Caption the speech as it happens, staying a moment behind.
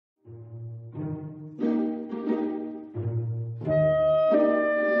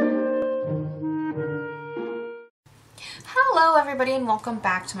everybody and welcome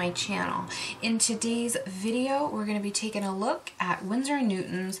back to my channel. In today's video we're going to be taking a look at Winsor &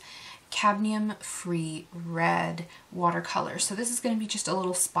 Newton's cadmium free red watercolor. So this is going to be just a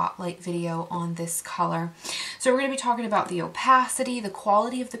little spotlight video on this color. So we're going to be talking about the opacity, the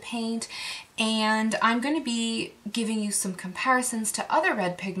quality of the paint, and I'm going to be giving you some comparisons to other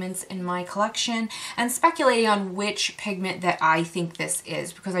red pigments in my collection and speculating on which pigment that I think this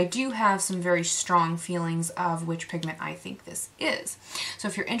is, because I do have some very strong feelings of which pigment I think this is. So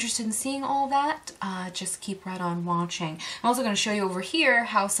if you're interested in seeing all that, just keep right on watching. I'm also going to show you over here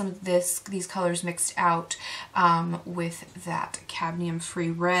how some of these colors mixed out with that cadmium free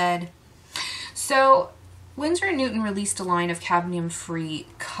red. So Winsor & Newton released a line of cadmium free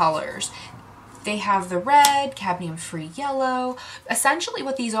colors. They have the red, cadmium-free yellow. Essentially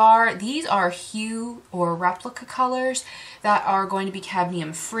what these are hue or replica colors that are going to be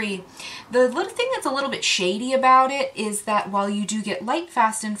cadmium-free. The little thing that's a little bit shady about it is that while you do get light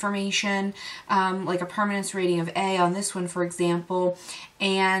fast information, like a permanence rating of A on this one, for example,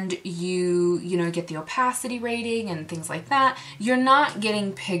 and you get the opacity rating and things like that, you're not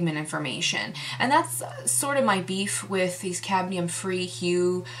getting pigment information. And that's sort of my beef with these cadmium-free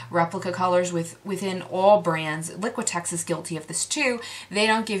hue replica colors within all brands. Liquitex is guilty of this too. They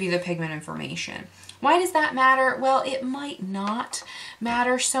don't give you the pigment information. Why does that matter? Well, it might not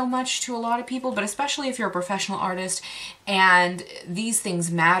matter so much to a lot of people, but especially if you're a professional artist and these things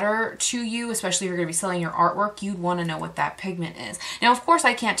matter to you, especially if you're going to be selling your artwork, you'd want to know what that pigment is. Now, of course,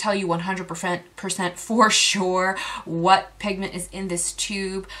 I can't tell you 100% for sure what pigment is in this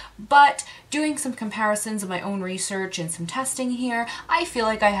tube, but doing some comparisons of my own research and some testing here, I feel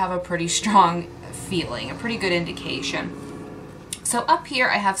like I have a pretty strong feeling, a pretty good indication. So up here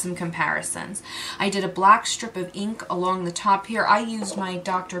I have some comparisons. I did a black strip of ink along the top here. I used my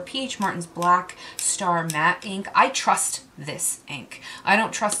Dr. P.H. Martin's Black Star Matte ink. I trust this ink. I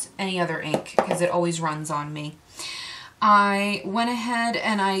don't trust any other ink because it always runs on me. I went ahead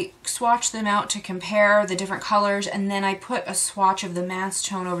and I swatched them out to compare the different colors, and then I put a swatch of the mass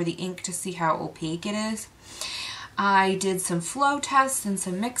tone over the ink to see how opaque it is. I did some flow tests and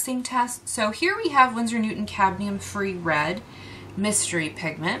some mixing tests. So here we have Winsor & Newton Cadmium Free Red Mystery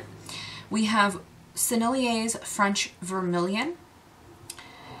Pigment. We have Sennelier's French Vermilion,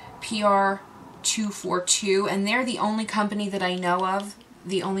 PR242, and they're the only company that I know of,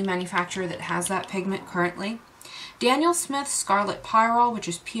 the only manufacturer that has that pigment currently. Daniel Smith Scarlet Pyrrole, which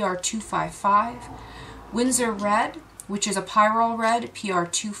is PR255. Winsor Red, which is a Pyrrole Red,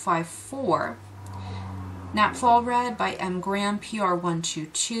 PR254. Napthol Red by M. Graham,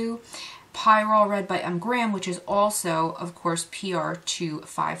 PR122. Pyrrole Red by M. Graham, which is also, of course,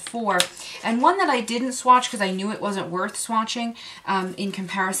 PR254. And one that I didn't swatch because I knew it wasn't worth swatching in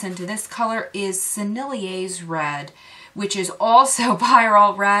comparison to this color is Sennelier's Red, which is also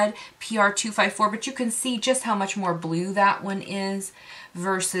Pyrrole Red, PR254, but you can see just how much more blue that one is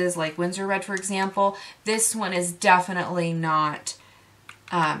versus like Winsor Red, for example. This one is definitely not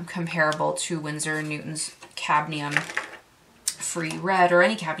comparable to Winsor & Newton's Cadmium Free Red, or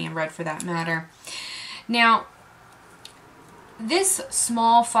any cadmium red for that matter. Now, this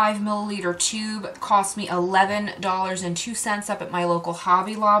small 5 milliliter tube cost me $11.02 up at my local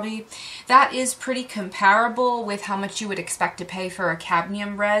Hobby Lobby. That is pretty comparable with how much you would expect to pay for a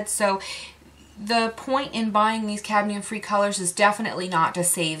cadmium red. So the point in buying these cadmium-free colors is definitely not to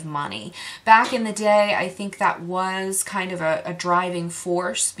save money. Back in the day, I think that was kind of a driving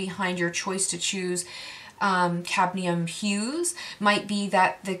force behind your choice to choose cadmium hues. Might be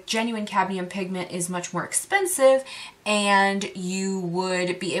that the genuine cadmium pigment is much more expensive and you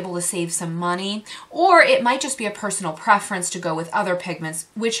would be able to save some money, or it might just be a personal preference to go with other pigments,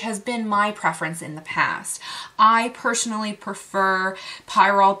 which has been my preference in the past. I personally prefer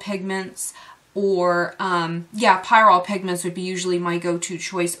Pyrrole pigments, or Pyrrole pigments would be usually my go-to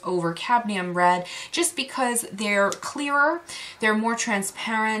choice over cadmium red, just because they're clearer, they're more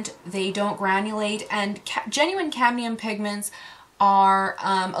transparent, they don't granulate, and genuine cadmium pigments are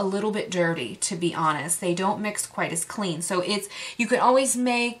a little bit dirty, to be honest. They don't mix quite as clean. So you can always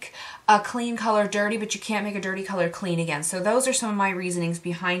make a clean color dirty, but you can't make a dirty color clean again. So those are some of my reasonings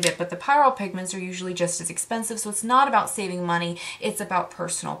behind it. But the Pyrrole pigments are usually just as expensive, so it's not about saving money, it's about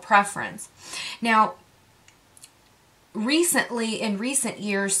personal preference. Now, in recent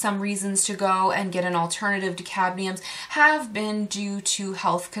years, some reasons to go and get an alternative to cadmiums have been due to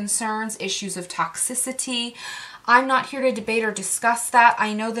health concerns, issues of toxicity. I'm not here to debate or discuss that.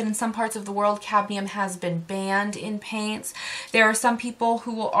 I know that in some parts of the world, cadmium has been banned in paints. There are some people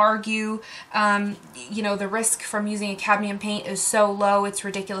who will argue, you know, the risk from using a cadmium paint is so low, it's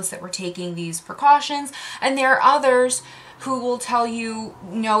ridiculous that we're taking these precautions. And there are others who will tell you,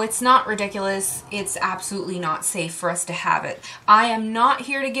 no, it's not ridiculous. It's absolutely not safe for us to have it. I am not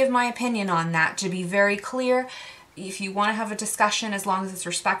here to give my opinion on that, to be very clear. If you want to have a discussion, as long as it's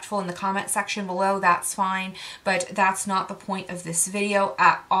respectful in the comment section below, that's fine. But that's not the point of this video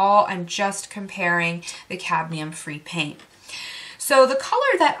at all. I'm just comparing the cadmium-free paint. So the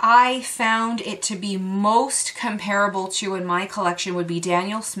color that I found it to be most comparable to in my collection would be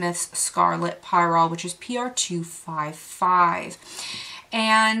Daniel Smith's Scarlet Pyrrole, which is PR255.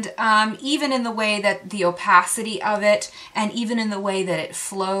 And even in the way that the opacity of it, and even in the way that it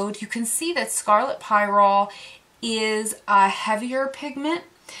flowed, you can see that Scarlet Pyrrole is a heavier pigment,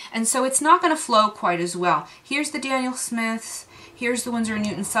 and so it's not going to flow quite as well. Here's the Daniel Smith's. Here's the Winsor &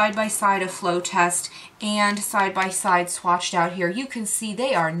 Newton side-by-side of flow test and side-by-side swatched out here. You can see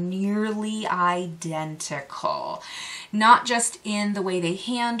they are nearly identical. Not just in the way they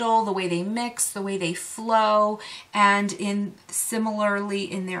handle, the way they mix, the way they flow, and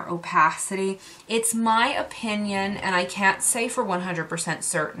similarly in their opacity. It's my opinion, and I can't say for 100%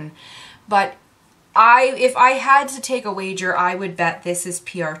 certain, but if I had to take a wager, I would bet this is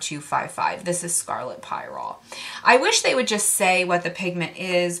PR255. This is Scarlet Pyrrole. I wish they would just say what the pigment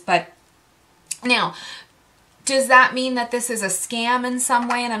is, but now, does that mean that this is a scam in some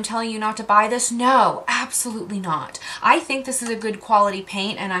way and I'm telling you not to buy this? No, absolutely not. I think this is a good quality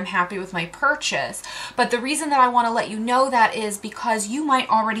paint and I'm happy with my purchase. But the reason that I want to let you know that is because you might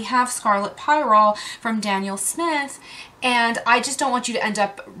already have Scarlet Pyrrole from Daniel Smith, and I just don't want you to end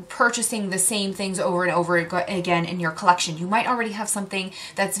up purchasing the same things over and over again in your collection. You might already have something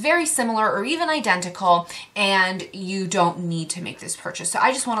that's very similar or even identical, and you don't need to make this purchase. So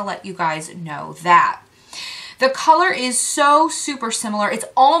I just want to let you guys know that. The color is so super similar. It's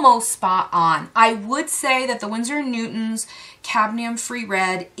almost spot on. I would say that the Winsor & Newton's cadmium-free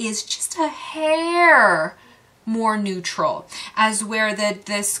red is just a hair more neutral, as where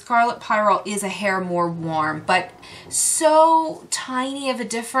the Scarlet Pyrrole is a hair more warm, but so tiny of a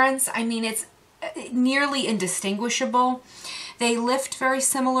difference. I mean, it's nearly indistinguishable. They lift very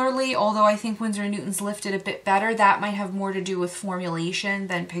similarly, although I think Winsor & Newton's lifted a bit better. That might have more to do with formulation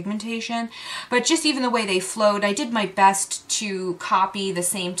than pigmentation. But just even the way they flowed, I did my best to copy the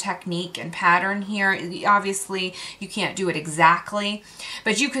same technique and pattern here. Obviously, you can't do it exactly,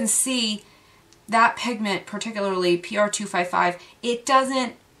 but you can see that pigment, particularly PR255, it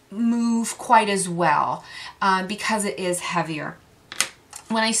doesn't move quite as well because it is heavier.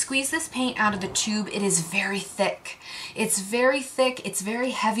 When I squeeze this paint out of the tube, it is very thick. It's very thick, it's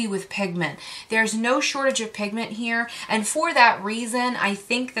very heavy with pigment. There's no shortage of pigment here, and for that reason, I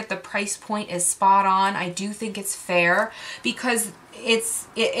think that the price point is spot on. I do think it's fair because it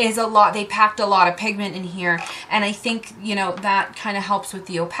is a lot. They packed a lot of pigment in here, and I think, you know, that kind of helps with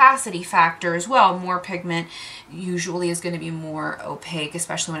the opacity factor as well. More pigment usually is going to be more opaque,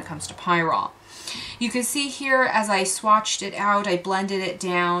 especially when it comes to Pyrrole. You can see here as I swatched it out, I blended it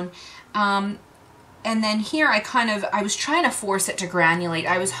down, and then here I was trying to force it to granulate.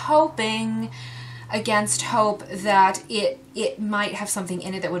 I was hoping against hope that it might have something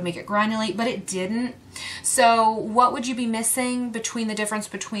in it that would make it granulate, but it didn't. So what would you be missing between the difference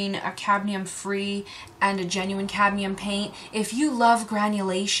between a cadmium-free and a genuine cadmium paint? If you love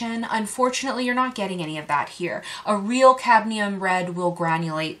granulation, unfortunately you're not getting any of that here. A real cadmium red will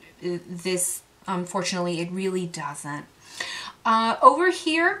granulate. This, unfortunately, it really doesn't. Over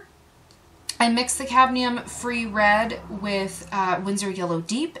here, I mixed the cadmium-free red with Winsor Yellow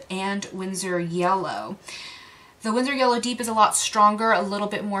Deep and Winsor Yellow. The Winsor Yellow Deep is a lot stronger, a little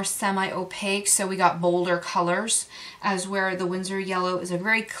bit more semi-opaque, so we got bolder colors, as where the Winsor Yellow is a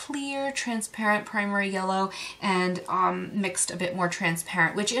very clear, transparent primary yellow and mixed a bit more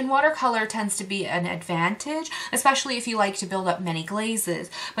transparent, which in watercolor tends to be an advantage, especially if you like to build up many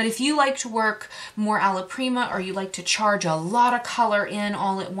glazes. But if you like to work more alla prima, or you like to charge a lot of color in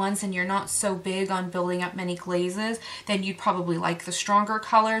all at once and you're not so big on building up many glazes, then you'd probably like the stronger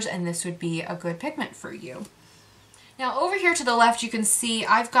colors, and this would be a good pigment for you. Now over here to the left, you can see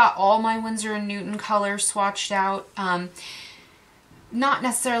I've got all my Winsor & Newton colors swatched out. Not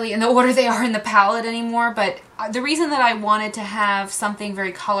necessarily in the order they are in the palette anymore, but the reason that I wanted to have something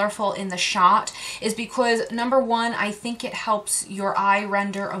very colorful in the shot is because, #1, I think it helps your eye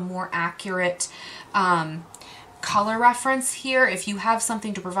render a more accurate color reference here, if you have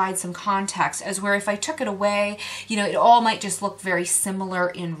something to provide some context, as where if I took it away, you know, it all might just look very similar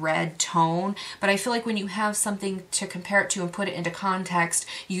in red tone, but I feel like when you have something to compare it to and put it into context,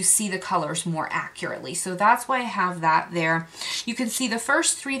 you see the colors more accurately. So that's why I have that there. You can see the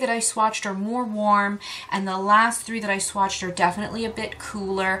first three that I swatched are more warm, and the last three that I swatched are definitely a bit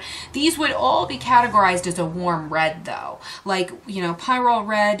cooler. These would all be categorized as a warm red though. Like, you know, Pyrrole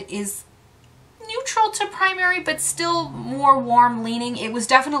Red is neutral to primary, but still more warm leaning. It was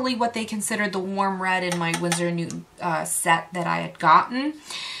definitely what they considered the warm red in my Winsor & Newton set that I had gotten.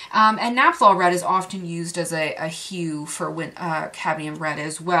 And Naphthol red is often used as a hue for cadmium red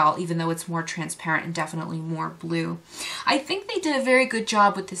as well, even though it's more transparent and definitely more blue. I think they did a very good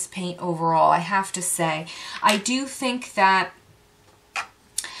job with this paint overall, I have to say. I do think that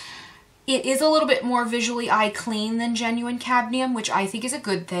it is a little bit more visually eye clean than genuine cadmium, which I think is a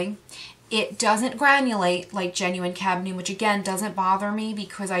good thing. It doesn't granulate like genuine cadmium, which again doesn't bother me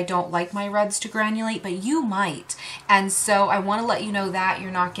because I don't like my reds to granulate, but you might. And so I want to let you know that you're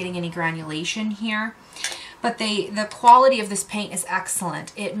not getting any granulation here. But the quality of this paint is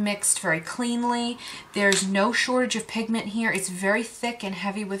excellent. It mixed very cleanly. There's no shortage of pigment here. It's very thick and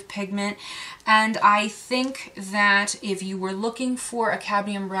heavy with pigment. And I think that if you were looking for a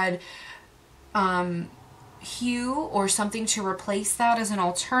cadmium red hue or something to replace that as an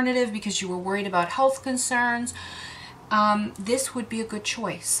alternative because you were worried about health concerns, this would be a good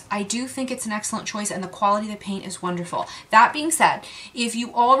choice. I do think it's an excellent choice, and the quality of the paint is wonderful. That being said, if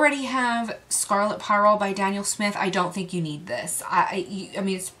you already have Scarlet Pyrrole by Daniel Smith, I don't think you need this. I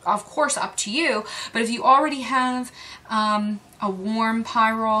mean, it's of course up to you, but if you already have a warm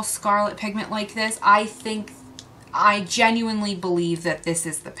Pyrrole Scarlet pigment like this, I genuinely believe that this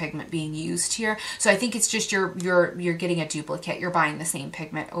is the pigment being used here. So I think it's just you're getting a duplicate. You're buying the same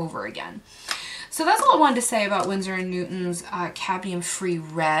pigment over again. So that's all I wanted to say about Winsor & Newton's cadmium free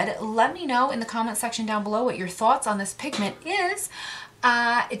red. Let me know in the comment section down below what your thoughts on this pigment is.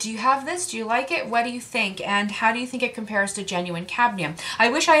 Do you have this? Do you like it? What do you think? And how do you think it compares to genuine cadmium? I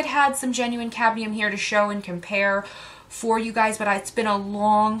wish I had had some genuine cadmium here to show and compare for you guys, but it's been a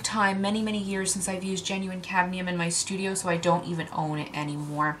long time, many, many years since I've used genuine cadmium in my studio, so I don't even own it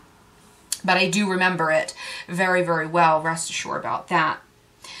anymore. But I do remember it very, very well, rest assured about that.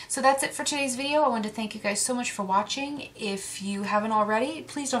 So that's it for today's video. I want to thank you guys so much for watching. If you haven't already,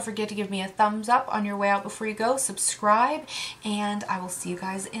 please don't forget to give me a thumbs up on your way out before you go, subscribe, and I will see you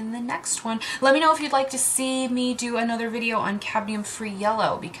guys in the next one. Let me know if you'd like to see me do another video on cadmium free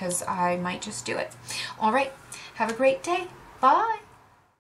yellow, because I might just do it. All right. Have a great day. Bye.